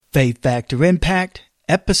Faith Factor Impact,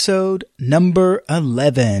 episode number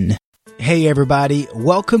 11. Hey everybody,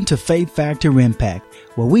 welcome to Faith Factor Impact,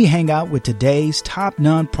 where we hang out with today's top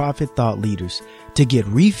nonprofit thought leaders to get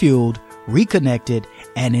refueled, reconnected,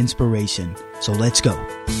 and inspiration. So let's go.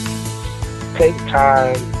 Take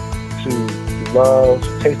time to love,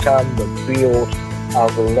 take time to build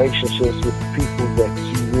relationships with people that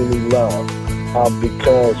you really love,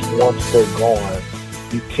 because once they're gone,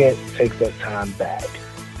 you can't take that time back.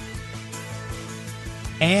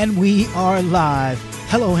 And we are live.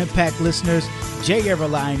 Hello, Impact listeners. Jay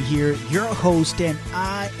Everline here, your host, and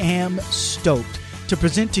I am stoked to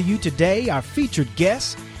present to you today our featured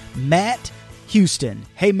guest, Matt Houston.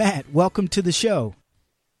 Hey, Matt, welcome to the show.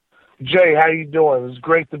 Jay, how you doing? It's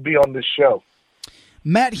great to be on this show.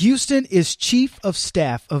 Matt Houston is Chief of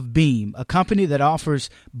Staff of Beam, a company that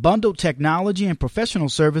offers bundled technology and professional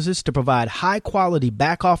services to provide high-quality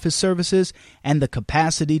back-office services and the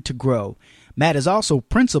capacity to grow. Matt is also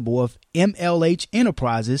principal of MLH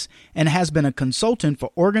Enterprises and has been a consultant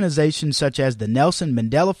for organizations such as the Nelson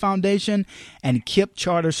Mandela Foundation and KIPP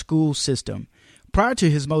Charter School System. Prior to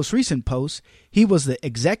his most recent post, he was the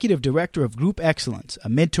executive director of Group Excellence, a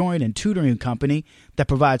mentoring and tutoring company that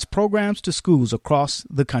provides programs to schools across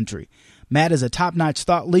the country. Matt is a top-notch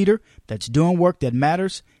thought leader that's doing work that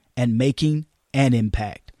matters and making an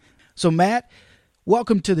impact. So, Matt,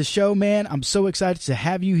 welcome to the show, man. I'm so excited to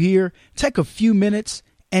have you here. Take a few minutes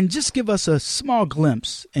and just give us a small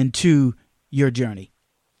glimpse into your journey.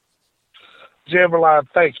 Jay Everline,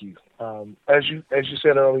 thank you. As you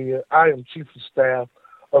said earlier, I am Chief of Staff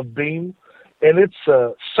of Beam, and it's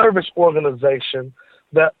a service organization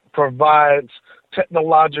that provides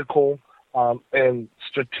technological and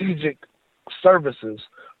strategic services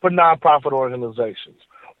for nonprofit organizations.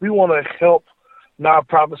 We want to help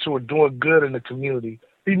nonprofits who are doing good in the community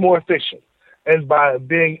be more efficient, and by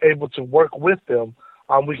being able to work with them,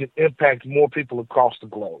 we can impact more people across the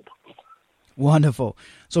globe. Wonderful.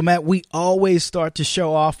 So, Matt, we always start to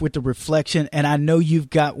show off with the reflection, and I know you've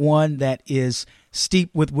got one that is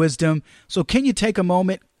steeped with wisdom. So can you take a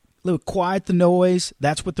moment, quiet the noise?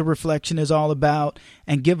 That's what the reflection is all about,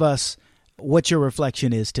 and give us what your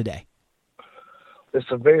reflection is today.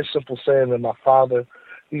 It's a very simple saying that my father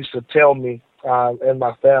used to tell me and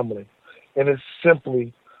my family, and it's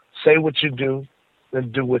simply say what you do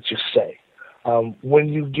and do what you say. When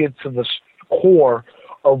you get to the core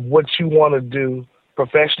of what you want to do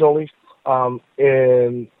professionally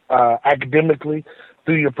and academically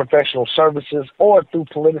through your professional services or through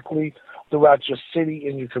politically throughout your city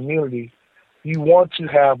and your community, you want to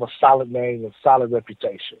have a solid name and solid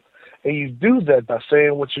reputation. And you do that by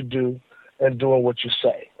saying what you do and doing what you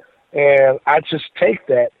say. And I just take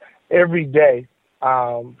that every day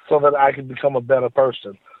so that I can become a better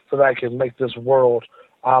person, so that I can make this world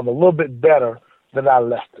a little bit better than I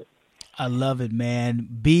left it. I love it, man.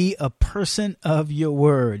 Be a person of your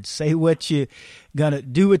words. Say what you're going to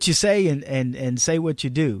do, what you say, and say what you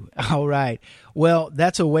do. All right. Well,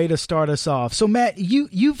 that's a way to start us off. So, Matt,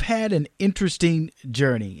 you've had an interesting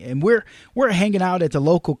journey, and we're hanging out at the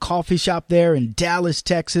local coffee shop there in Dallas,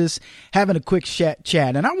 Texas, having a quick chat.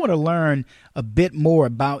 And I want to learn a bit more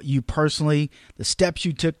about you personally, the steps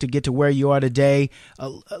you took to get to where you are today, a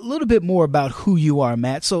little bit more about who you are,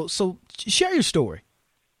 Matt. So share your story.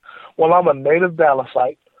 Well, I'm a native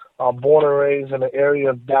Dallasite. I'm born and raised in an area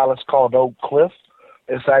of Dallas called Oak Cliff.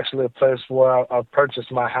 It's actually a place where I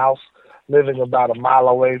purchased my house, living about a mile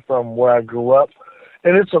away from where I grew up.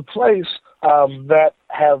 And it's a place that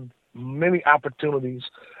has many opportunities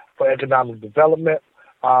for economic development,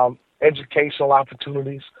 educational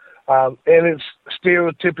opportunities, and it's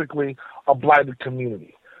stereotypically a blighted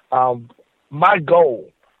community. My goal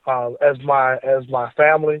as my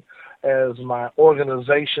family, as my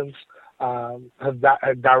organizations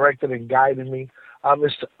have directed and guided me,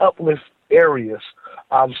 is to uplift areas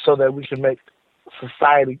so that we can make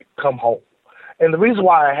society come home. And the reason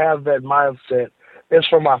why I have that mindset is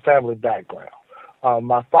from my family background.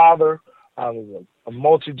 My father was a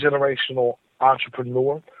multi-generational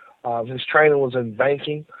entrepreneur. His training was in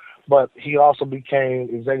banking, but he also became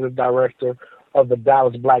executive director of the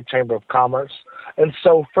Dallas Black Chamber of Commerce. And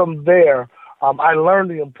so from there, I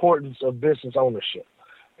learned the importance of business ownership.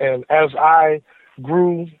 And as I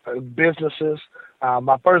grew businesses,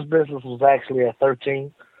 my first business was actually at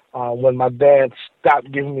 13 when my dad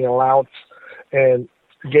stopped giving me allowance and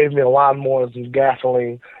gave me a lawnmowers and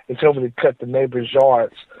gasoline and told me to cut the neighbors'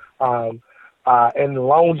 yards and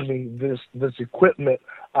loaned me this equipment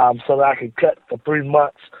so that I could cut for 3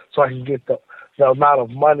 months so I can get the amount of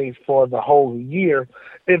money for the whole year.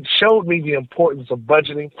 It showed me the importance of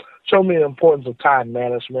budgeting, showed me the importance of time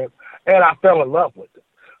management, and I fell in love with it.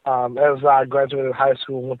 As I graduated high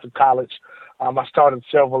school and went to college, I started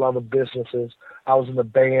several other businesses. I was in the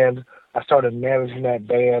band. I started managing that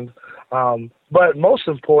band. But most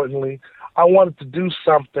importantly, I wanted to do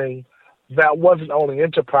something that wasn't only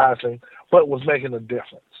enterprising, but was making a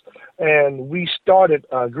difference. And we started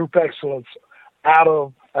Group Excellence out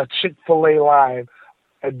of a Chick-fil-A line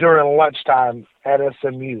during lunchtime at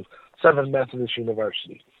SMU, Southern Methodist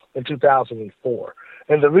University, in 2004.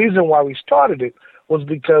 And the reason why we started it was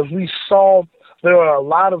because we saw there were a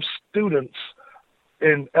lot of students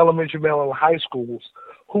in elementary, middle, and high schools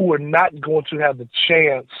who were not going to have the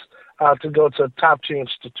chance to go to a top-tier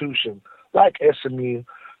institution like SMU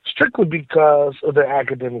strictly because of their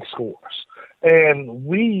academic scores. And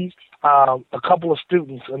we, a couple of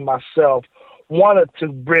students and myself, wanted to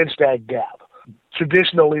bridge that gap.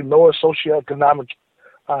 Traditionally, lower socioeconomic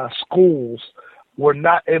schools were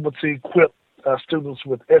not able to equip students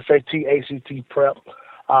with SAT, ACT prep.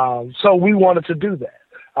 So we wanted to do that.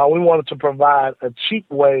 We wanted to provide a cheap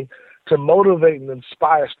way to motivate and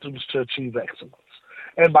inspire students to achieve excellence.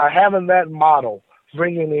 And by having that model,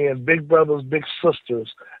 bringing in big brothers, big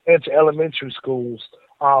sisters into elementary schools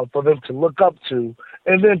for them to look up to,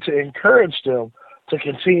 and then to encourage them to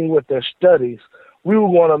continue with their studies, we were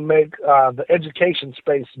going to make the education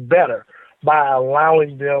space better by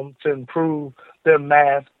allowing them to improve their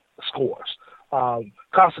math scores.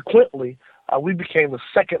 Consequently, we became the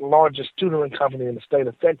second largest tutoring company in the state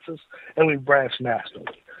of Texas, and we branched nationally.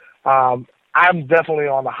 I'm definitely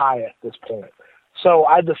on the high at this point. So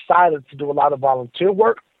I decided to do a lot of volunteer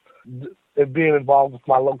work and being involved with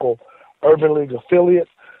my local Urban League affiliate,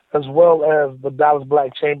 as well as the Dallas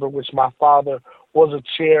Black Chamber, which my father was a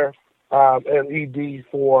chair and ED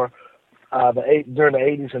for during the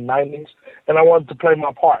 80s and 90s, and I wanted to play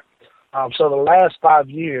my part. So the last 5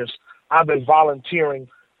 years, I've been volunteering,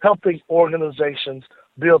 helping organizations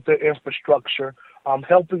build their infrastructure,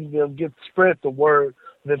 helping them spread the word,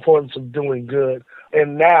 the importance of doing good.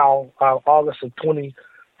 And now, August of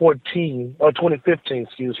 2015,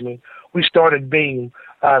 we started being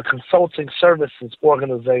a consulting services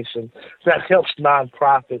organization that helps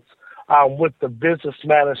nonprofits with the business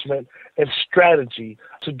management and strategy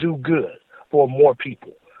to do good for more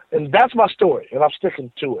people. And that's my story, and I'm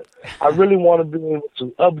sticking to it. I really want to be able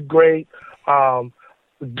to upgrade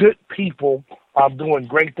good people doing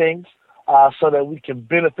great things so that we can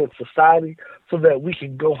benefit society, so that we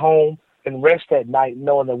can go home and rest at night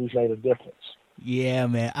knowing that we've made a difference. Yeah,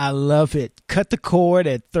 man, I love it. Cut the cord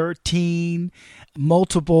at 13,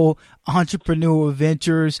 multiple entrepreneurial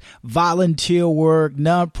ventures, volunteer work,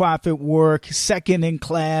 nonprofit work, second in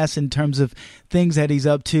class in terms of things that he's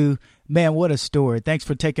up to. Man, what a story. Thanks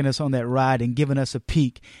for taking us on that ride and giving us a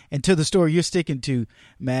peek into the story you're sticking to,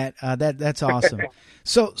 Matt. That's awesome.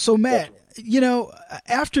 So Matt,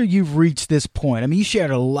 after you've reached this point, I mean, you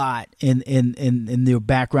shared a lot in your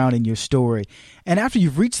background and your story. And after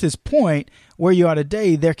you've reached this point where you are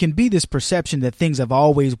today, there can be this perception that things have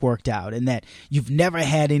always worked out and that you've never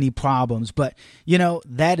had any problems. But,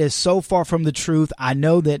 that is so far from the truth. I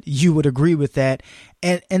know that you would agree with that.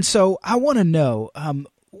 And so I want to know,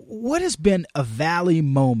 what has been a valley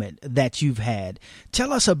moment that you've had?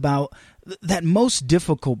 Tell us about that most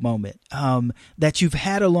difficult moment that you've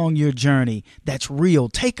had along your journey that's real.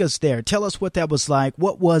 Take us there. Tell us what that was like.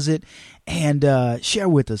 What was it? And share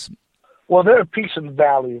with us. Well, there are peaks and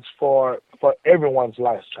valleys for everyone's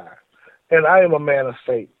lifetime. And I am a man of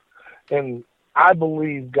faith. And I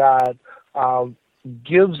believe God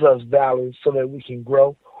gives us valleys so that we can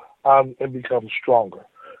grow and become stronger.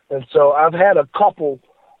 And so I've had a couple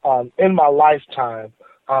in my lifetime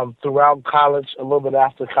throughout college, a little bit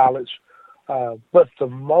after college. But the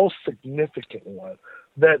most significant one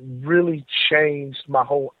that really changed my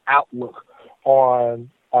whole outlook on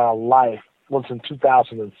life was in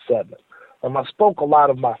 2007. I spoke a lot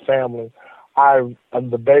of my family. I'm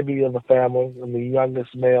the baby of the family. I'm the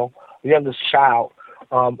youngest male, the youngest child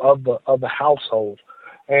of the household.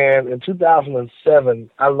 And in 2007,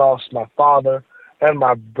 I lost my father and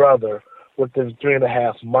my brother within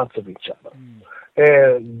 3.5 months of each other.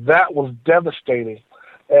 And that was devastating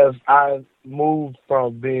as I moved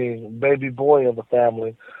from being baby boy of the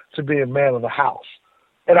family to being man of the house.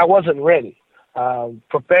 And I wasn't ready.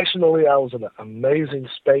 Professionally, I was in an amazing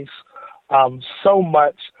space, so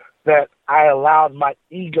much that I allowed my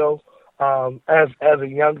ego as a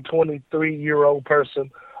young 23-year-old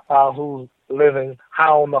person who's living high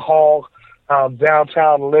on the hog,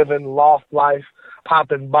 downtown living, loft life,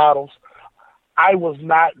 popping bottles. I was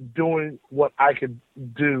not doing what I could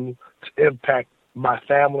do to impact my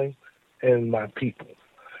family and my people.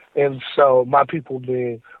 And so my people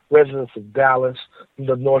being residents of Dallas,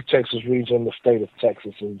 the North Texas region, the state of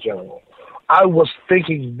Texas in general. I was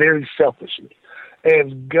thinking very selfishly.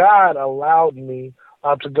 And God allowed me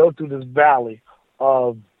to go through this valley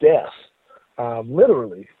of death,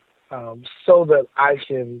 literally, so that I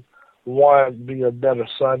can, one, be a better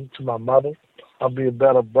son to my mother, I'll be a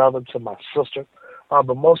better brother to my sister,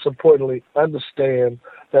 but most importantly, understand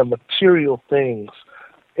that material things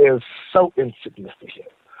is so insignificant,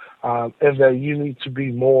 and that you need to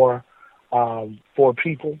be more for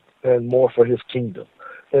people and more for his kingdom.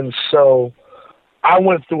 And so I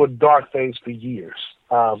went through a dark phase for years,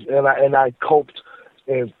 and I coped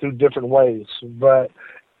through different ways. But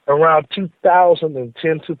around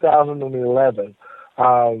 2010, 2011,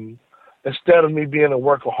 instead of me being a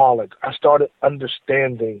workaholic, I started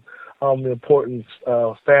understanding the importance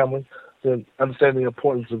of family, and understanding the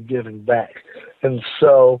importance of giving back. And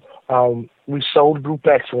so we sold Group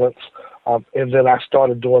Excellence, and then I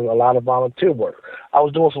started doing a lot of volunteer work. I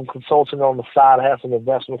was doing some consulting on the side. I had some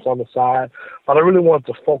investments on the side, but I really wanted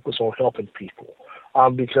to focus on helping people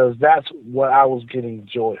because that's what I was getting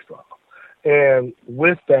joy from. And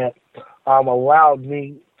with that, allowed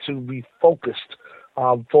me to be focused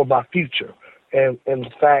for my future. And in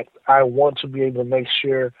fact, I want to be able to make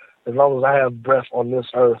sure, as long as I have breath on this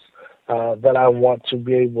earth, that I want to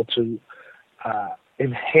be able to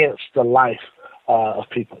enhance the life of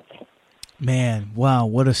people. Man, wow,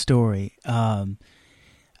 what a story.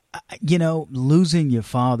 Losing your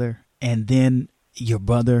father and then your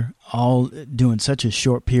brother all during such a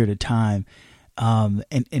short period of time, and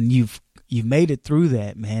you've made it through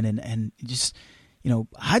that, man, and just,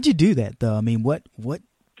 how'd you do that though? I mean, what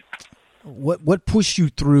pushed you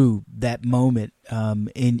through that moment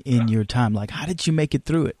in your time? Like, how did you make it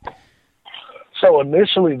through it? So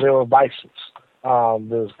initially there were vices. There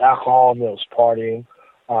was alcohol, there was partying,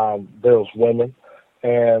 there was women,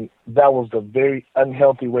 and that was the very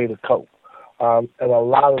unhealthy way to cope. And a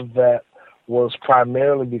lot of that was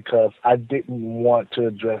primarily because I didn't want to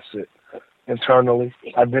address it internally.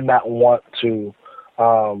 I did not want to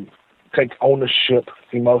take ownership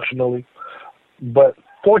emotionally. But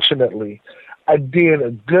fortunately, I did a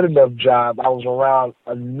good enough job. I was around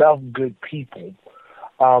enough good people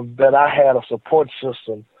that I had a support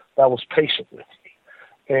system that was patient with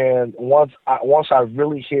me. And once I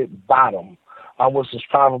really hit bottom, which was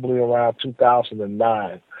probably around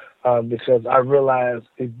 2009, because I realized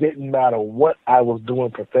it didn't matter what I was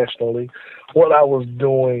doing professionally, what I was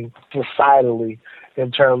doing societally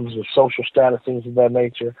in terms of social status, things of that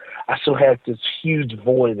nature. I still had this huge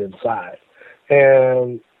void inside.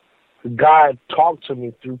 And God talked to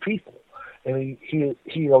me through people, and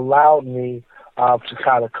he allowed me to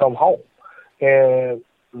kind of come home. And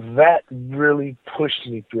that really pushed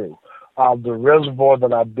me through. The reservoir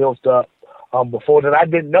that I built up before that I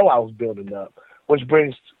didn't know I was building up, which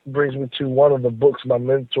brings me to one of the books my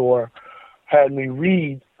mentor had me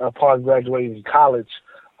read upon graduating college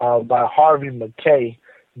by Harvey Mackay,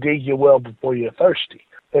 Dig Your Well Before You're Thirsty.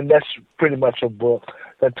 And that's pretty much a book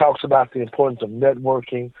that talks about the importance of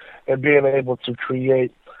networking and being able to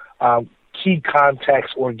create key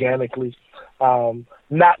contacts organically,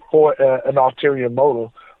 not for an ulterior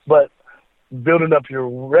motive, but building up your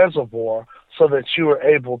reservoir so that you are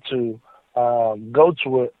able to go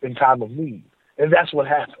to it in time of need. And that's what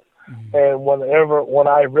happened. Mm-hmm. And when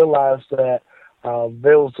I realized that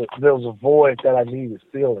there was a void that I needed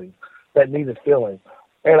filling,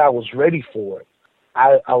 and I was ready for it,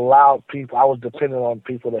 I allowed people, I was dependent on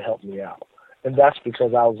people to help me out. And that's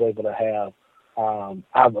because I was able to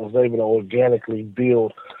organically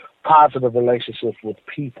build positive relationships with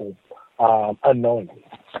people unknowingly.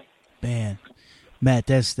 Man, Matt,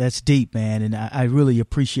 that's deep, man. And I really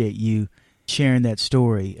appreciate you sharing that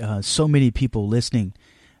story. So many people listening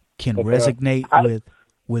can resonate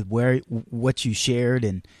with what you shared.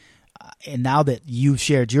 And now that you've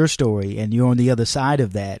shared your story and you're on the other side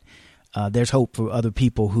of that, there's hope for other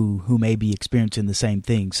people who may be experiencing the same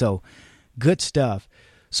thing. So good stuff.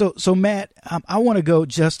 So Matt, I want to go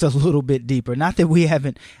just a little bit deeper. Not that we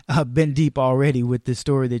haven't been deep already with the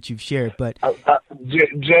story that you've shared, but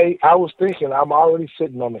Jay, I was thinking I'm already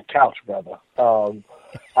sitting on the couch, brother.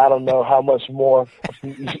 I don't know how much more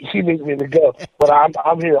you need me to go, but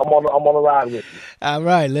I'm here. I'm on a ride with you. All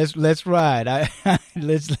right, let's ride.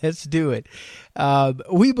 Let's do it.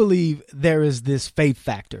 We believe there is this faith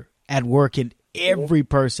factor at work in every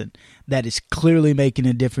person that is clearly making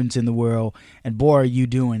a difference in the world. And boy, are you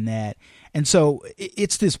doing that. And so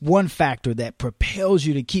it's this one factor that propels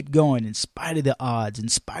you to keep going in spite of the odds, in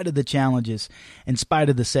spite of the challenges, in spite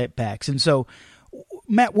of the setbacks. And so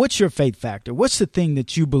Matt, what's your faith factor? What's the thing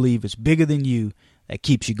that you believe is bigger than you that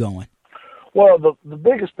keeps you going? Well, the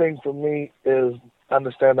biggest thing for me is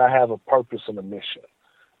understand I have a purpose and a mission.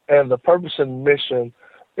 And the purpose and mission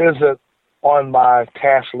isn't on my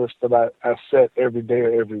task list that I set every day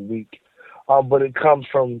or every week, but it comes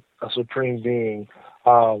from a supreme being,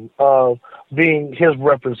 of being his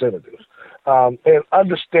representative, and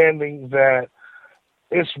understanding that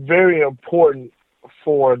it's very important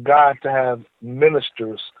for God to have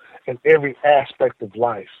ministers in every aspect of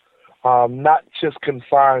life, not just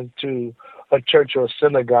confined to a church or a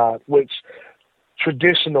synagogue, which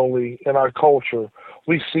traditionally in our culture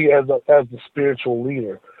we see as the spiritual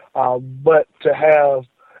leader, but to have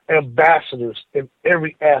ambassadors in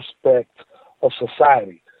every aspect of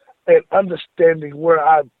society, and understanding where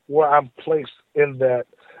I'm placed in that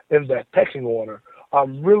pecking order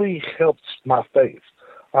really helps my faith,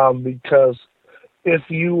 because if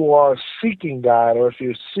you are seeking God or if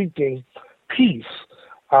you're seeking peace,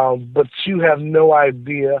 but you have no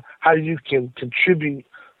idea how you can contribute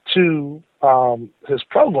to his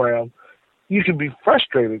program, you can be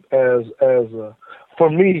frustrated as a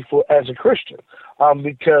Christian,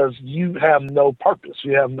 because you have no purpose,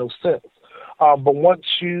 you have no sense. But once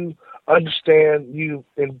you understand you've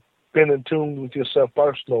been in tune with yourself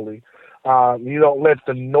personally, you don't let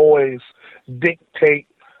the noise dictate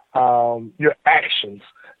your actions,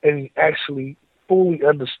 and you actually fully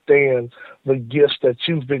understand the gifts that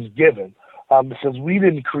you've been given, because we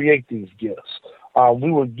didn't create these gifts.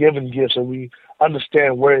 We were given gifts, and we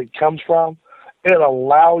understand where it comes from. It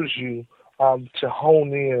allows you to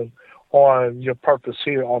hone in on your purpose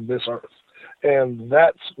here on this earth. And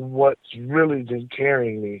that's what's really been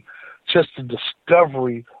carrying me, just the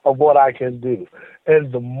discovery of what I can do.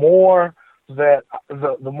 And the more that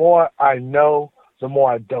the more I know, the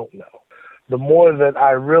more I don't know. The more that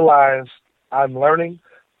I realize I'm learning,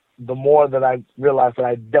 the more that I realize that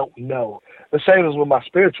I don't know. The same as with my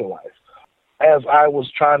spiritual life. As I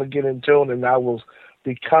was trying to get in tune and I was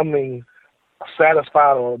becoming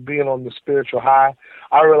satisfied or being on the spiritual high,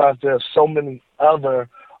 I realized there's so many other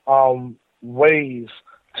ways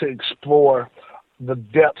to explore the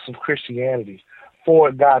depths of Christianity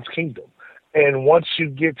for God's kingdom. And once you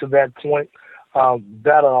get to that point,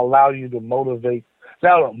 that'll allow you to motivate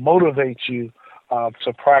you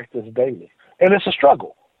to practice daily. And it's a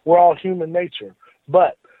struggle. We're all human nature,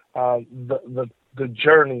 but the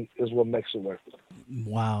journey is what makes it worth it.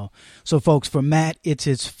 Wow. So, folks, for Matt, it's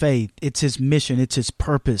his faith, it's his mission, it's his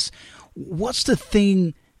purpose. What's the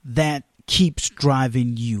thing that keeps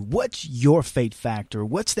driving you? What's your faith factor?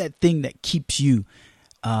 What's that thing that keeps you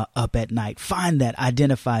up at night? Find that,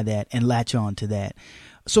 identify that, and latch on to that.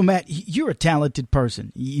 So, Matt, you're a talented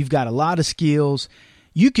person. You've got a lot of skills.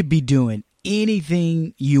 You could be doing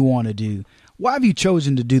anything you want to do. Why have you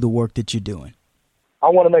chosen to do the work that you're doing? I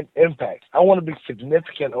want to make impact. I want to be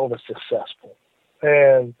significant over successful.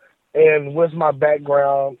 And with my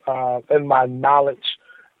background and my knowledge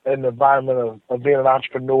and the environment of being an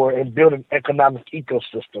entrepreneur and building economic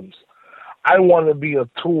ecosystems, I want to be a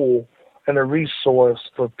tool and a resource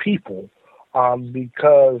for people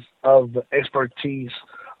because of the expertise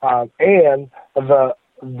and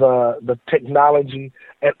the technology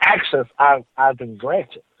and access I've been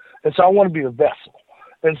granted. And so I want to be a vessel.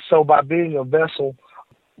 And so by being a vessel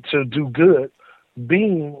to do good,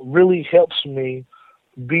 Beam really helps me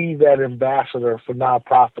be that ambassador for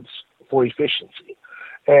nonprofits for efficiency.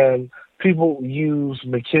 And people use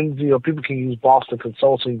McKinsey, or people can use Boston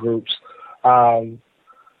Consulting Groups to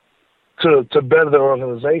better their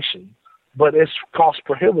organization, but it's cost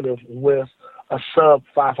prohibitive with a sub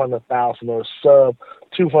 $500,000 or a sub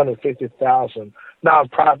 $250,000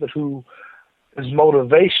 nonprofit whose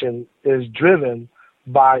motivation is driven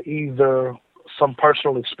by either some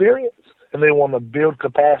personal experience and they want to build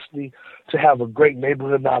capacity to have a great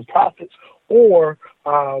neighborhood nonprofits, or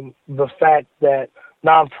the fact that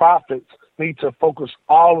nonprofits need to focus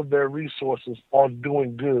all of their resources on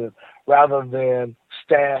doing good rather than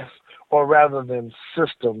staff or rather than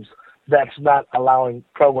systems that's not allowing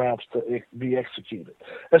programs to be executed.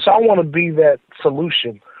 And so I want to be that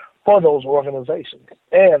solution for those organizations.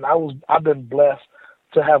 And I've been blessed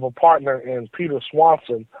to have a partner in Peter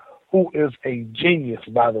Swanson, who is a genius,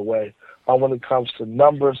 by the way, when it comes to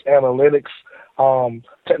numbers, analytics,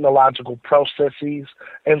 technological processes.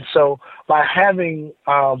 And so by having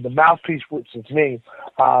the mouthpiece, which is me,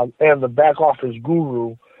 and the back office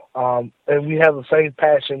guru, and we have the same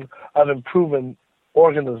passion of improving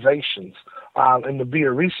organizations and to be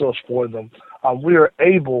a resource for them, we are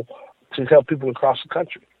able to help people across the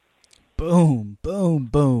country. Boom, boom,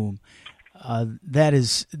 boom. That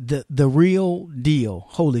is the real deal,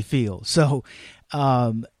 Holyfield. So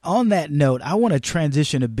on that note, I want to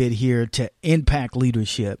transition a bit here to impact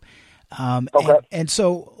leadership. Okay. And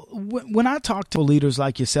so when I talk to leaders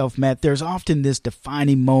like yourself, Matt, there's often this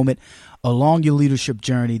defining moment along your leadership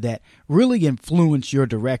journey that really influenced your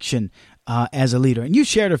direction as a leader. And you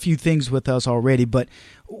shared a few things with us already, but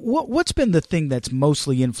what's been the thing that's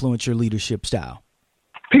mostly influenced your leadership style?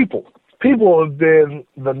 People. People have been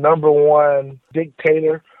the number one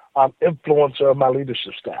dictator, influencer of my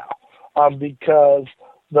leadership style, because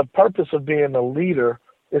the purpose of being a leader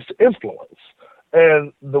is to influence.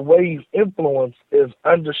 And the way you influence is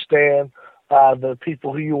understand the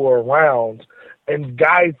people who you are around and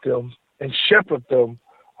guide them and shepherd them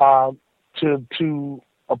to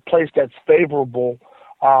a place that's favorable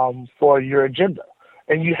for your agenda.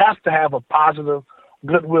 And you have to have a positive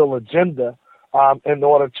goodwill agenda in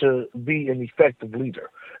order to be an effective leader.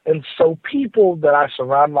 And so people that I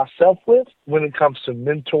surround myself with, when it comes to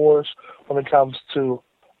mentors, when it comes to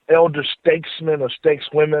elder statesmen or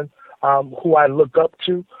stateswomen who I look up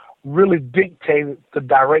to, really dictated the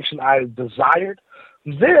direction I desired.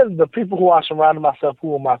 Then the people who I surrounded myself,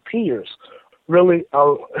 who are my peers, really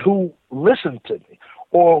who listened to me,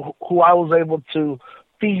 or who I was able to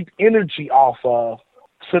feed energy off of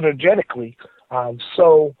synergetically,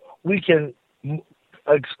 so we can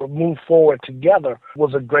move forward together,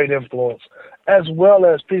 was a great influence, as well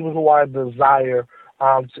as people who I desire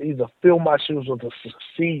to either fill my shoes or to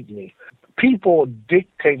succeed me. People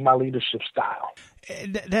dictate my leadership style.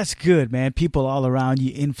 That's good, man. People all around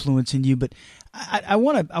you influencing you, but I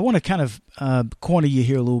want to kind of corner you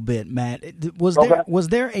here a little bit, Matt. Was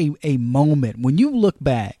there a moment when you look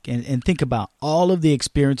back and think about all of the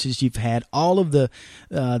experiences you've had, all of the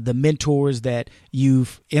mentors that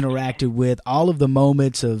you've interacted with, all of the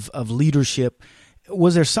moments of leadership?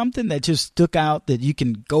 Was there something that just stuck out that you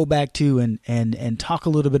can go back to and talk a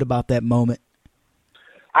little bit about that moment?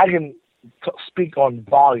 I can speak on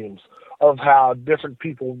volumes of how different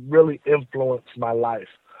people really influenced my life.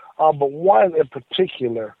 But one in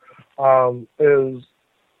particular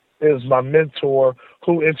is my mentor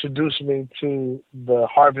who introduced me to the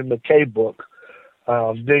Harvey Mackay book,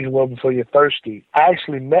 Dig a Well Before You're Thirsty. I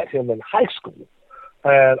actually met him in high school,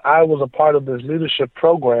 and I was a part of this leadership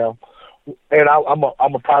program, and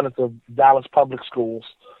I'm a product of Dallas Public Schools.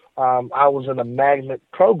 I was in a magnet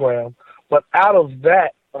program, but out of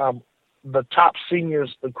that, the top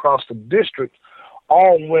seniors across the district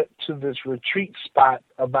all went to this retreat spot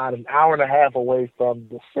about an hour and a half away from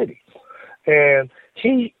the city. And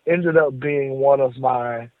he ended up being one of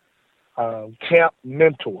my camp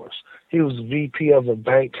mentors. He was VP of a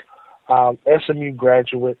bank, SMU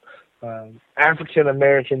graduate,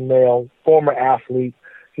 African-American male, former athlete.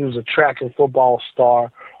 He was a track and football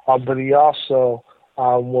star, but he also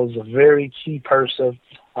was a very key person,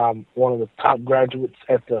 one of the top graduates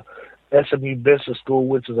at the SMU Business School,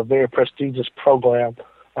 which is a very prestigious program,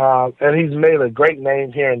 and he's made a great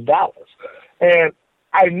name here in Dallas. And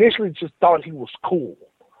I initially just thought he was cool.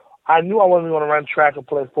 I knew I wasn't going to run track or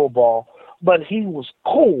play football, but he was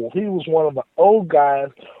cool. He was one of the old guys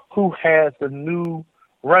who had the new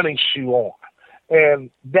running shoe on, and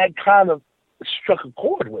that kind of struck a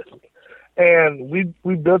chord with me. And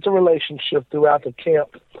we built a relationship throughout the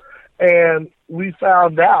camp, and we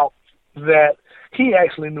found out that he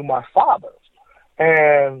actually knew my father.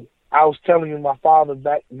 And I was telling you my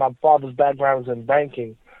father's background is in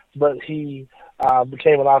banking, but he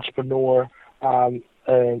became an entrepreneur and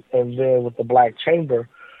then with the Black Chamber.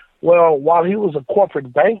 Well, while he was a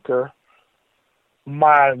corporate banker,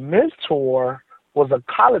 my mentor was a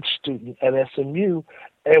college student at SMU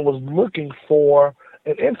and was looking for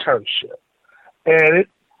an internship. And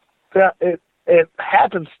it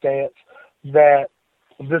happenstance that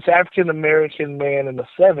this African-American man in the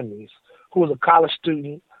 70s, who was a college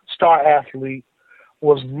student, star athlete,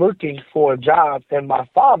 was looking for a job, and my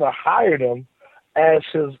father hired him as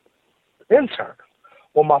his intern.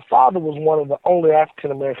 Well, my father was one of the only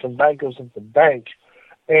African-American bankers at the bank,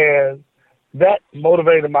 and that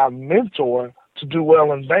motivated my mentor to do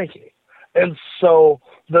well in banking. And so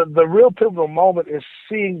the real pivotal moment is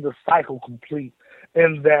seeing the cycle complete,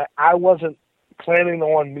 in that I wasn't planning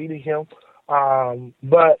on meeting him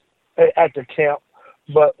but at the camp.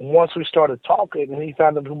 But once we started talking and he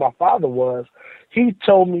found out who my father was, he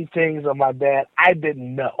told me things of my dad I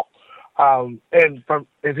didn't know. And from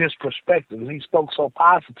in his perspective, he spoke so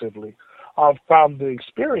positively from the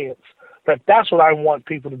experience that that's what I want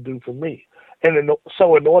people to do for me. And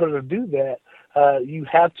so in order to do that, you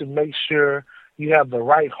have to make sure you have the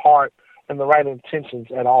right heart and the right intentions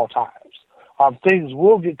at all times. Things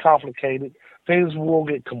will get complicated. Things will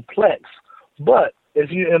get complex. But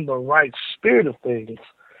if you're in the right spirit of things,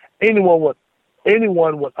 anyone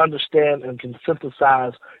would understand and can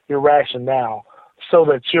synthesize your rationale so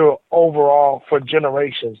that you're overall, for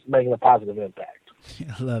generations, making a positive impact.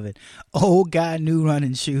 I love it. Old guy, new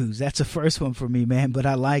running shoes. That's the first one for me, man. But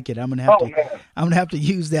I like it. I'm gonna have to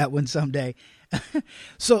use that one someday.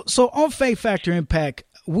 So on Faith Factor Impact,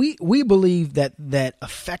 we believe that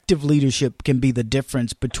effective leadership can be the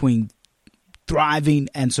difference between thriving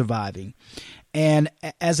and surviving. And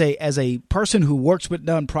as a person who works with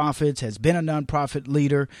nonprofits, has been a nonprofit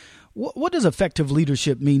leader, what does effective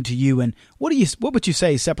leadership mean to you? And what would you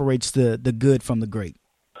say separates the good from the great?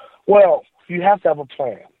 Well, you have to have a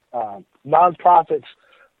plan. Nonprofits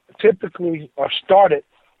typically are started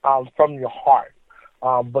from your heart,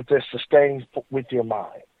 but they're sustained with your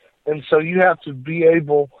mind. And so you have to be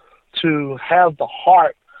able to have the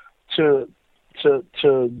heart to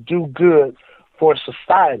do good for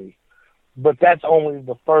society, but that's only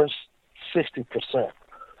the first 60%.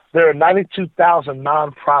 There are 92,000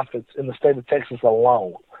 nonprofits in the state of Texas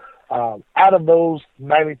alone. Out of those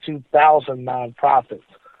 92,000 nonprofits,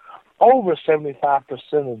 over 75%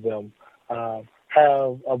 of them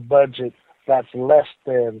have a budget that's less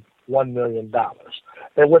than $1 million.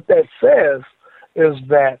 And what that says is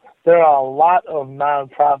that there are a lot of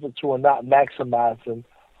nonprofits who are not maximizing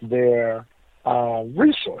their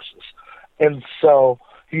resources. And so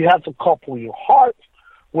you have to couple your heart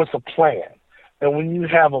with a plan. And when you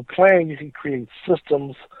have a plan, you can create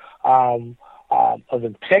systems of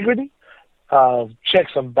integrity, of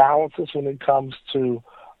checks and balances when it comes to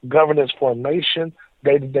governance formation,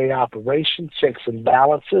 day-to-day operation, checks and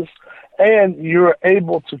balances, and you're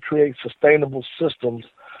able to create sustainable systems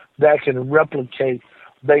that can replicate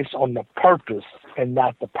based on the purpose and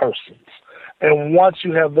not the persons. And once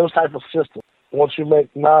you have those type of systems, once you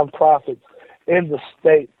make nonprofits in the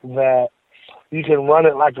state that you can run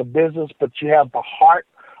it like a business, but you have the heart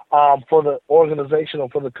for the organization or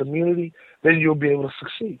for the community, then you'll be able to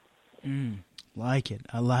succeed. Like it.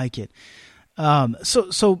 I like it.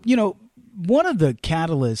 So one of the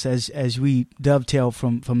catalysts as we dovetail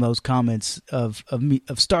from those comments of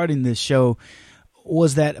starting this show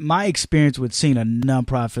was that my experience with seeing a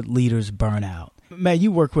nonprofit leaders burn out. Man,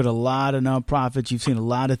 you work with a lot of nonprofits. You've seen a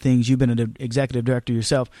lot of things. You've been an executive director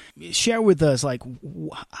yourself. Share with us, like,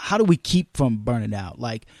 how do we keep from burning out?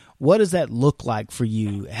 Like, what does that look like for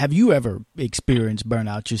you? Have you ever experienced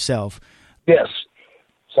burnout yourself? Yes.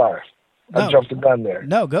 Sorry. I jumped the gun there.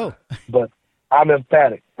 No, go. But I'm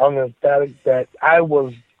emphatic. That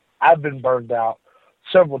I've been burned out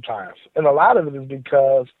several times. And a lot of it is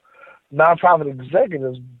because nonprofit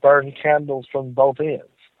executives burn candles from both ends.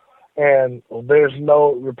 And there's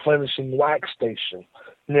no replenishing wax station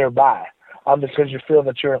nearby because you feel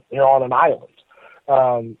that you're on an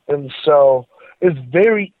island. And so it's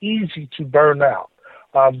very easy to burn out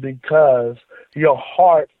because your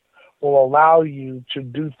heart will allow you to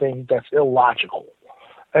do things that's illogical.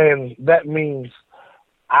 And that means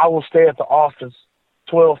I will stay at the office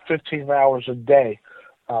 12, 15 hours a day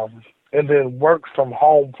and then work from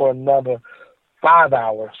home for another 5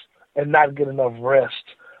 hours and not get enough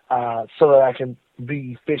rest so that I can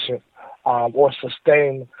be efficient or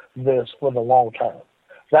sustain this for the long term.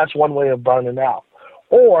 That's one way of burning out.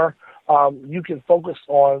 Or you can focus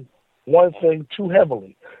on one thing too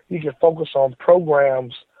heavily. You can focus on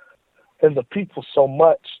programs and the people so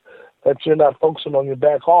much that you're not focusing on your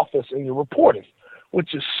back office and your reporting,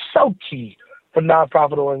 which is so key for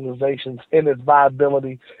nonprofit organizations in its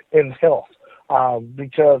viability and health.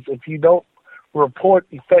 Because if you don't report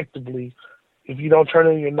effectively, if you don't turn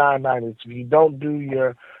in your 990s, if you don't do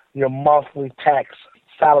your monthly tax,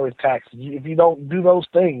 salary tax, if you don't do those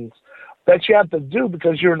things that you have to do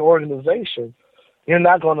because you're an organization, you're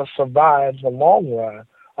not going to survive the long run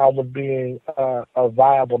with being a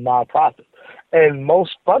viable nonprofit. And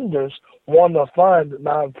most funders want to fund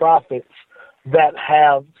nonprofits that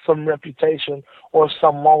have some reputation or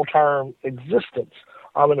some long-term existence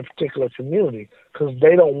in a particular community because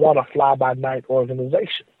they don't want a fly-by-night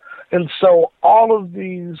organization. And so all of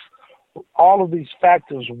these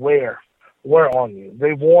factors wear on you.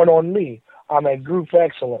 They've worn on me. I'm at Group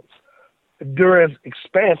Excellence. During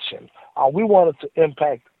expansion, we wanted to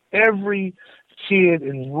impact every kid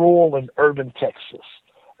in rural and urban Texas.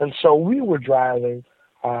 And so we were driving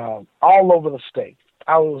all over the state.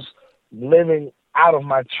 I was living out of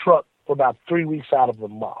my truck for about 3 weeks out of the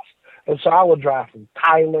month. And so I would drive from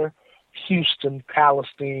Tyler, Houston,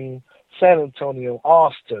 Palestine, San Antonio,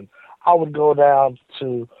 Austin. I would go down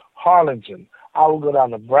to Harlingen. I would go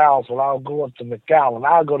down to Brownsville. I would go up to McAllen.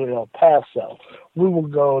 I would go to El Paso. We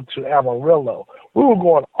would go to Amarillo. We were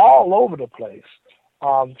going all over the place,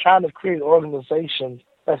 trying to create organizations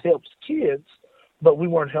that helps kids, but we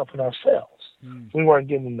weren't helping ourselves. We weren't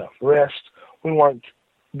getting enough rest. We weren't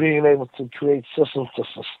being able to create systems to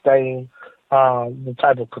sustain the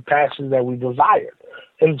type of capacity that we desired.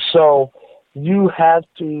 And so you have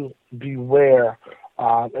to beware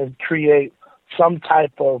and create some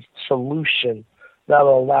type of solution that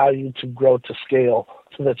will allow you to grow to scale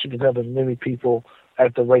so that you can have as many people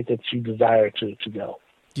at the rate that you desire to go.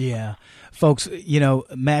 Yeah. Folks,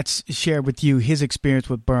 Matt's shared with you his experience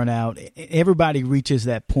with burnout. Everybody reaches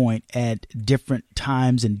that point at different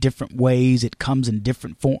times in different ways. It comes in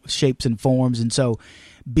different shapes and forms. And so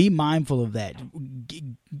be mindful of that.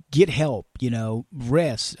 Get help,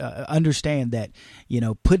 rest, understand that,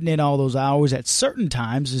 putting in all those hours at certain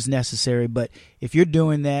times is necessary. But if you're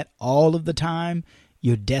doing that all of the time,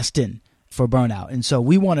 you're destined for burnout. And so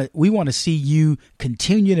we want to see you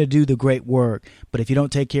continue to do the great work. But if you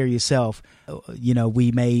don't take care of yourself,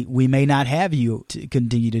 we may not have you to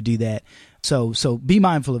continue to do that. So be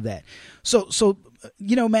mindful of that. So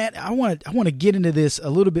Matt, I want to get into this a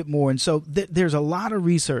little bit more. And so there's a lot of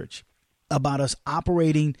research about us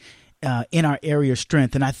operating in our area of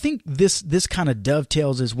strength. And I think this kind of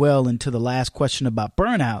dovetails as well into the last question about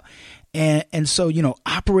burnout. And so,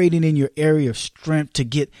 operating in your area of strength to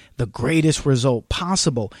get the greatest result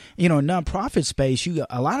possible. In nonprofit space, you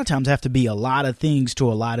a lot of times have to be a lot of things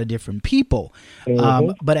to a lot of different people.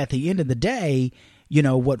 But at the end of the day,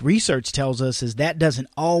 what research tells us is that doesn't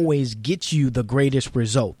always get you the greatest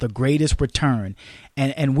result, the greatest return.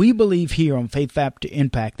 And we believe here on Faith Factor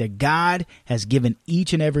Impact that God has given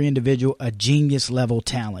each and every individual a genius level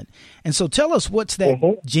talent. And so tell us, what's that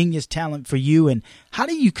genius talent for you, and how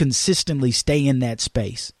do you consistently stay in that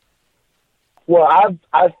space? Well,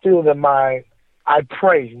 I feel that I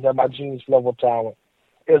pray that my genius level talent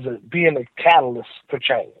is being a catalyst for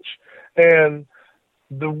change. And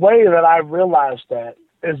the way that I realized that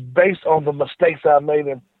is based on the mistakes I made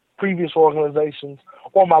in previous organizations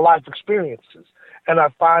or my life experiences. And I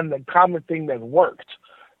find the common thing that worked.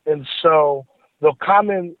 And so the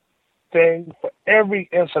common thing for every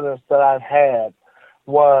incident that I've had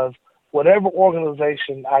was whatever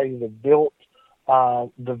organization I either built,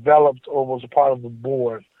 developed, or was a part of the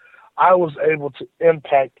board, I was able to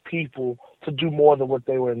impact people to do more than what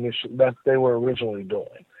they were originally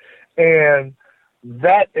doing. And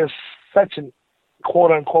that is such an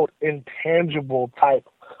quote-unquote intangible type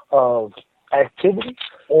of activity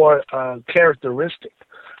or characteristic.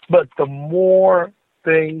 But the more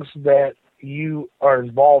things that you are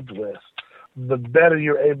involved with, the better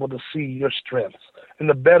you're able to see your strengths and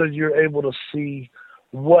the better you're able to see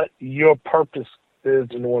what your purpose is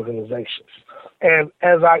in organizations. And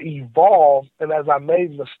as I evolved and as I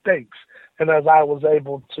made mistakes and as I was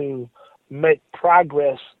able to make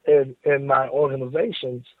progress in my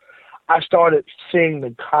organizations, I started seeing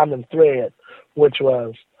the common thread, which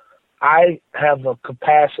was I have the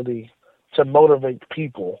capacity to motivate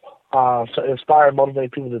people, to inspire and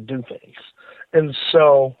motivate people to do things. And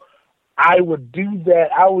so I would do that.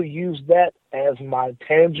 I would use that as my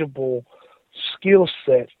tangible skill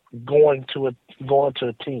set going to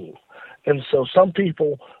a team. And so some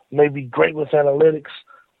people may be great with analytics.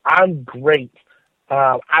 I'm great.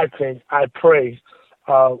 I pray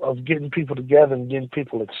of getting people together and getting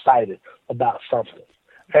people excited about something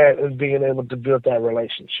and being able to build that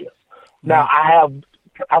relationship. Now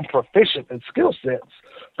I'm proficient in skill sets,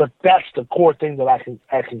 but that's the core thing that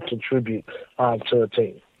I can contribute to a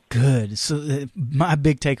team. Good. So my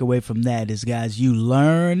big takeaway from that is, guys, you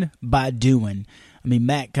learn by doing. I mean,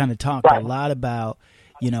 Matt kind of talked a lot about,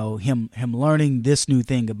 him learning this new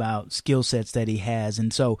thing about skill sets that he has.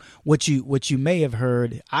 And so what you may have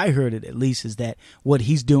heard, I heard it at least, is that what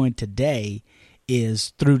he's doing today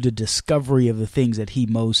is through the discovery of the things that he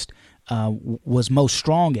was most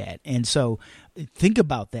strong at. And so think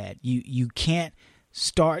about that. You can't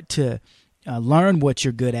start to learn what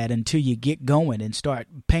you're good at until you get going and start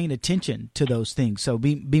paying attention to those things. So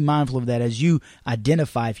be mindful of that as you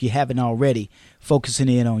identify, if you haven't already, focusing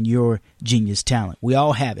in on your genius talent. We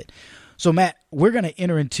all have it. So, Matt, we're going to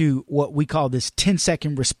enter into what we call this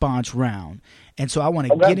 10-second response round. And so I want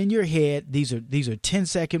to get in your head. These are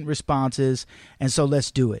 10-second responses. And so let's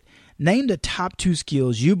do it. Name the top 2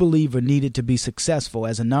 skills you believe are needed to be successful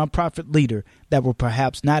as a nonprofit leader that were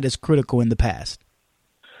perhaps not as critical in the past.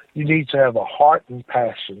 You need to have a heart and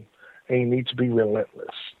passion, and you need to be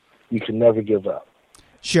relentless. You can never give up.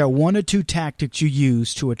 Share 1 or 2 tactics you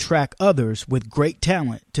use to attract others with great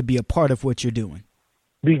talent to be a part of what you're doing.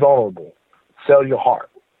 Be vulnerable. sell your heart,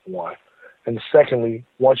 one. And secondly,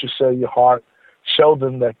 once you sell your heart, show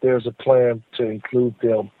them that there's a plan to include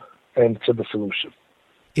them into the solution.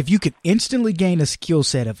 If you could instantly gain a skill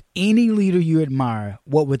set of any leader you admire,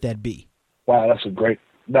 what would that be? Wow, that's a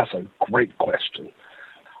great question.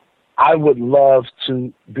 I would love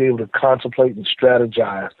to be able to contemplate and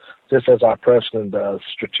strategize just as our president does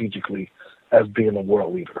strategically as being a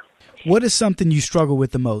world leader. What is something you struggle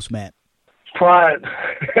with the most, Matt? Pride.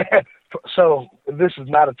 So this is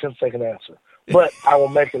not a 10-second answer, but I will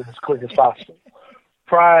make it as quick as possible.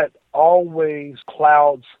 Pride always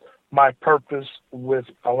clouds my purpose with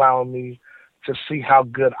allowing me to see how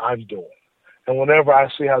good I'm doing. And whenever I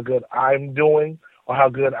see how good I'm doing or how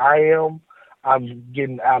good I am, I'm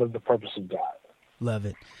getting out of the purpose of God. Love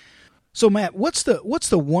it. So, Matt, what's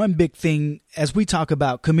the one big thing as we talk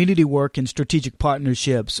about community work and strategic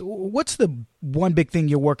partnerships? What's the one big thing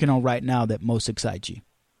you're working on right now that most excites you?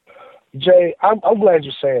 Jay, I'm glad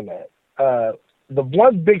you're saying that. The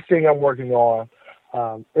one big thing I'm working on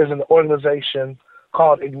is an organization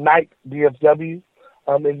called Ignite DFW.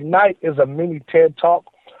 Ignite is a mini TED Talk,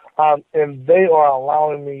 and they are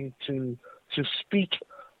allowing me to speak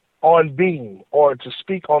on being or to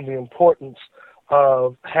speak on the importance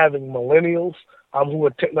of having millennials who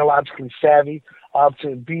are technologically savvy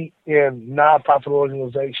to be in nonprofit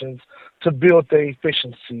organizations to build their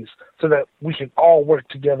efficiencies so that we can all work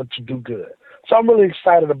together to do good. So I'm really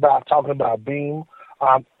excited about talking about BEAM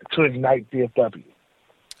to Ignite DFW.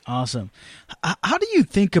 Awesome. How do you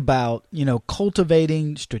think about,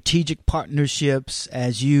 cultivating strategic partnerships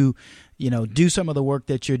as you do some of the work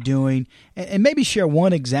that you're doing, and maybe share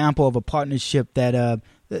one example of a partnership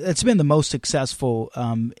that's been the most successful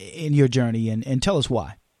in your journey, and tell us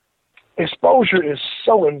why. Exposure is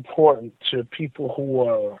so important to people who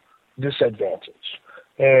are disadvantaged.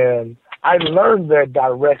 And I learned that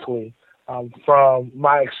directly from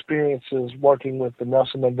my experiences working with the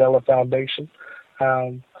Nelson Mandela Foundation.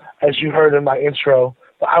 As you heard in my intro,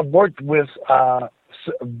 I've worked with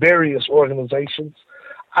various organizations.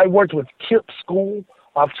 I worked with KIPP School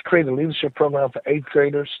to create a leadership program for 8th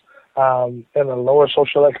graders in a lower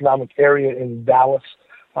socioeconomic area in Dallas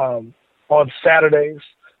on Saturdays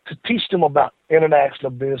to teach them about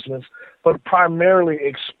international business, but primarily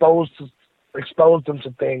expose them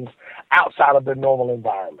to things outside of their normal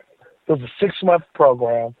environment. It was a 6-month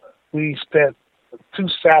program. We spent 2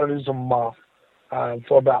 Saturdays a month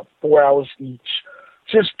for about 4 hours each,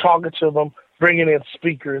 just talking to them, bringing in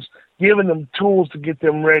speakers, giving them tools to get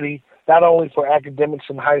them ready, not only for academics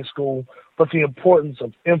in high school, but the importance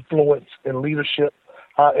of influence and leadership.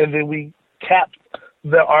 And then we capped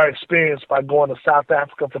our experience by going to South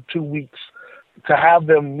Africa for 2 weeks to have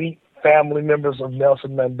them meet family members of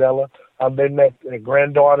Nelson Mandela. They met their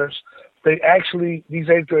granddaughters. These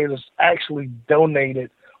 8th graders actually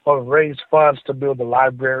donated or raised funds to build a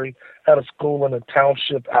library at a school in a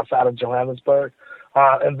township outside of Johannesburg.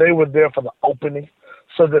 And they were there for the opening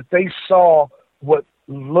so that they saw what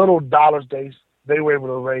little dollars they were able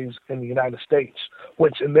to raise in the United States,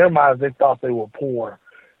 which in their minds they thought they were poor,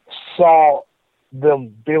 saw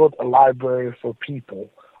them build a library for people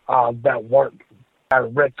that weren't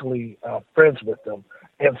directly friends with them,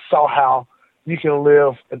 and saw how you can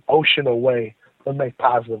live an ocean away and make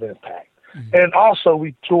positive impact. Mm-hmm. And also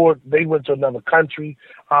we toured, they went to another country,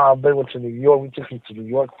 they went to New York, we took them to New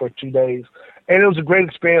York for 2 days, and it was a great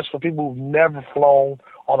experience for people who've never flown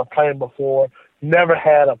on a plane before, never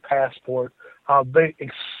had a passport.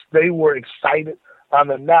 They were excited,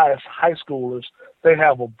 and now as high schoolers, they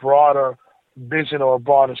have a broader vision or a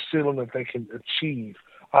broader ceiling that they can achieve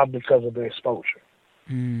because of their exposure.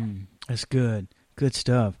 That's good. Good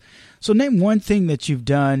stuff. So name one thing that you've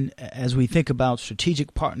done as we think about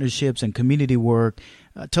strategic partnerships and community work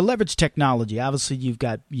to leverage technology. Obviously, you've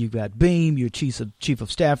got BEAM, your chief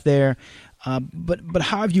of staff there, but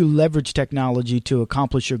how have you leveraged technology to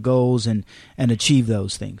accomplish your goals and achieve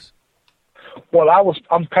those things? Well,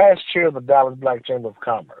 I'm past chair of the Dallas Black Chamber of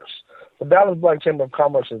Commerce. The Dallas Black Chamber of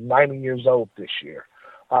Commerce is 90 years old this year,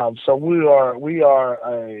 so we are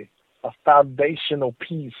a foundational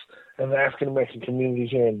piece in the African American community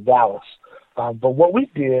here in Dallas. But what we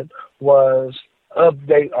did was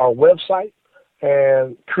update our website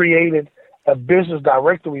and created a business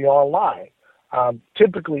directory online.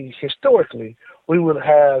 Typically, historically, we would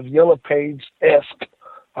have Yellow Page-esque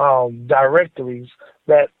directories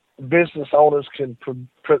that business owners can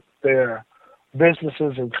put their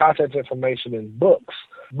businesses and contact information in books.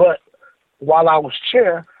 But while I was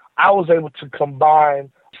chair, I was able to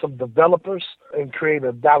combine some developers and create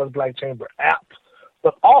a Dallas Black Chamber app,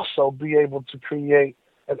 but also be able to create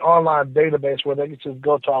an online database where they can just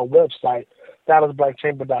go to our website,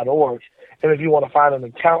 dallasblackchamber.org. And if you want to find an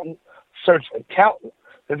accountant, search accountant.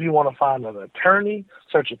 If you want to find an attorney,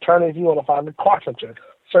 search attorney. If you want to find a carpenter,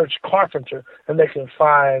 search carpenter. And they can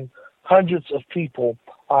find hundreds of people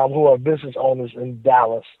who are business owners in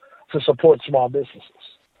Dallas to support small businesses.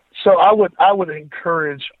 So I would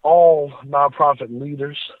encourage all nonprofit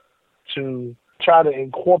leaders to try to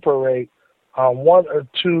incorporate one or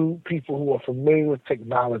two people who are familiar with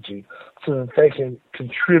technology so that they can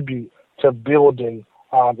contribute to building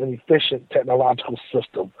an efficient technological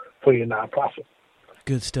system for your nonprofit.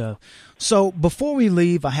 Good stuff. So before we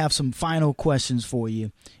leave, I have some final questions for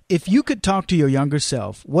you. If you could talk to your younger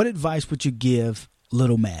self, what advice would you give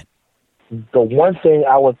little Matt? The one thing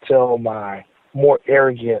I would tell my more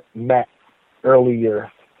arrogant Matt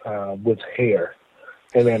earlier with hair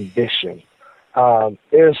and ambition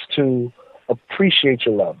is to appreciate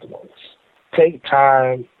your loved ones. Take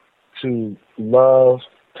time to love,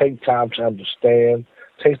 take time to understand,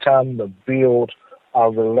 take time to build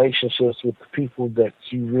relationships with the people that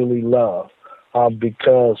you really love,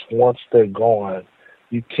 because once they're gone,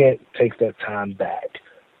 you can't take that time back.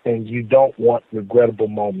 And you don't want regrettable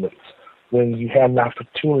moments when you have an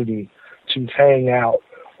opportunity to hang out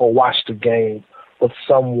or watch the game with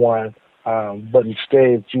someone, but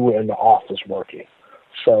instead you were in the office working.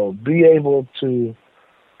 So be able to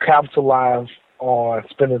capitalize on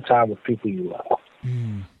spending time with people you love.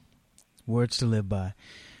 Words to live by.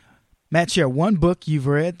 Matt, share one book you've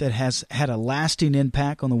read that has had a lasting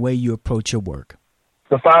impact on the way you approach your work.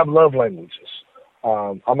 The 5 Love Languages.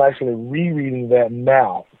 I'm actually rereading that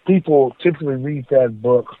now. People typically read that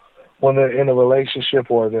book when they're in a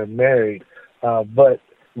relationship or they're married, but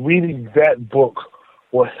reading that book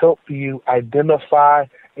will help you identify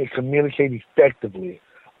and communicate effectively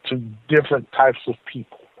to different types of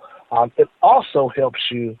people. It also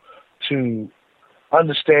helps you to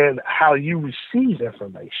understand how you receive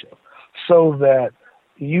information so that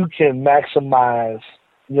you can maximize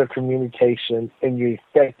your communication and your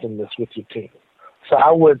effectiveness with your team. So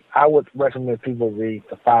I would recommend people read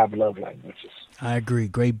The 5 Love Languages. I agree.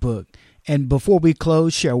 Great book. And before we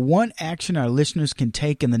close, share one action our listeners can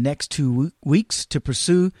take in the next 2 weeks to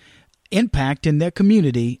pursue impact in their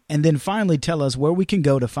community. And then finally tell us where we can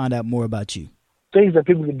go to find out more about you. Things that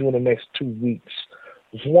people can do in the next 2 weeks.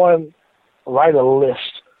 One, write a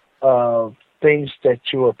list of things that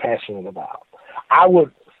you are passionate about. I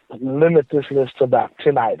would limit this list to about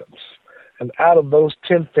 10 items. And out of those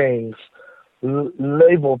 10 things,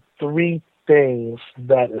 label 3 things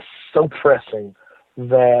that is so pressing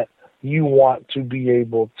that you want to be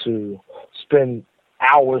able to spend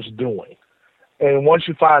hours doing. And once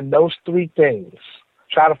you find those 3 things,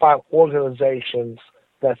 try to find organizations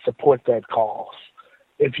that support that cause.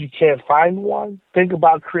 If you can't find one, think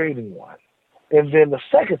about creating one. And then the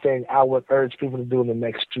second thing I would urge people to do in the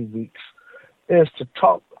next 2 weeks is to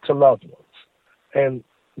talk to loved ones and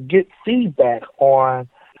get feedback on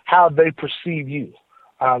how they perceive you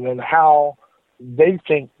and how they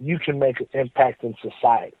think you can make an impact in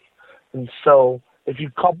society. And so if you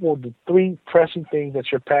couple the 3 pressing things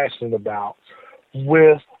that you're passionate about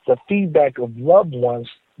with the feedback of loved ones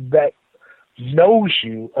that knows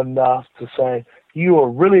you enough to say, you are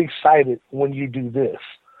really excited when you do this,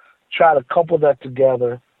 try to couple that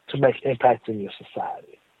together to make impact in your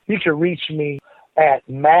society. You can reach me at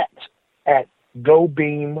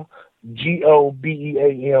matt@gobeam,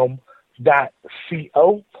 GOBEAM.co.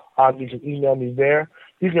 You can email me there.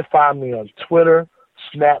 You can find me on Twitter,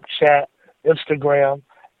 Snapchat, Instagram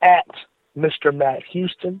at Mr. Matt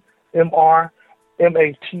Houston, MrMattHouston.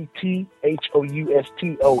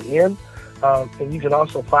 And you can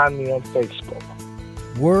also find me on Facebook.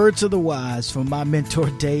 Words of the wise from my mentor,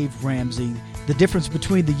 Dave Ramsey. The difference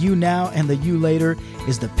between the you now and the you later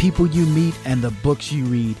is the people you meet and the books you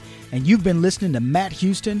read. And you've been listening to Matt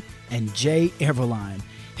Houston and Jay Everline.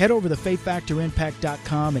 Head over to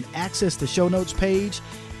faithfactorimpact.com and access the show notes page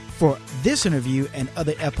for this interview and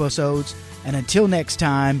other episodes. And until next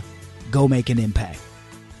time, go make an impact.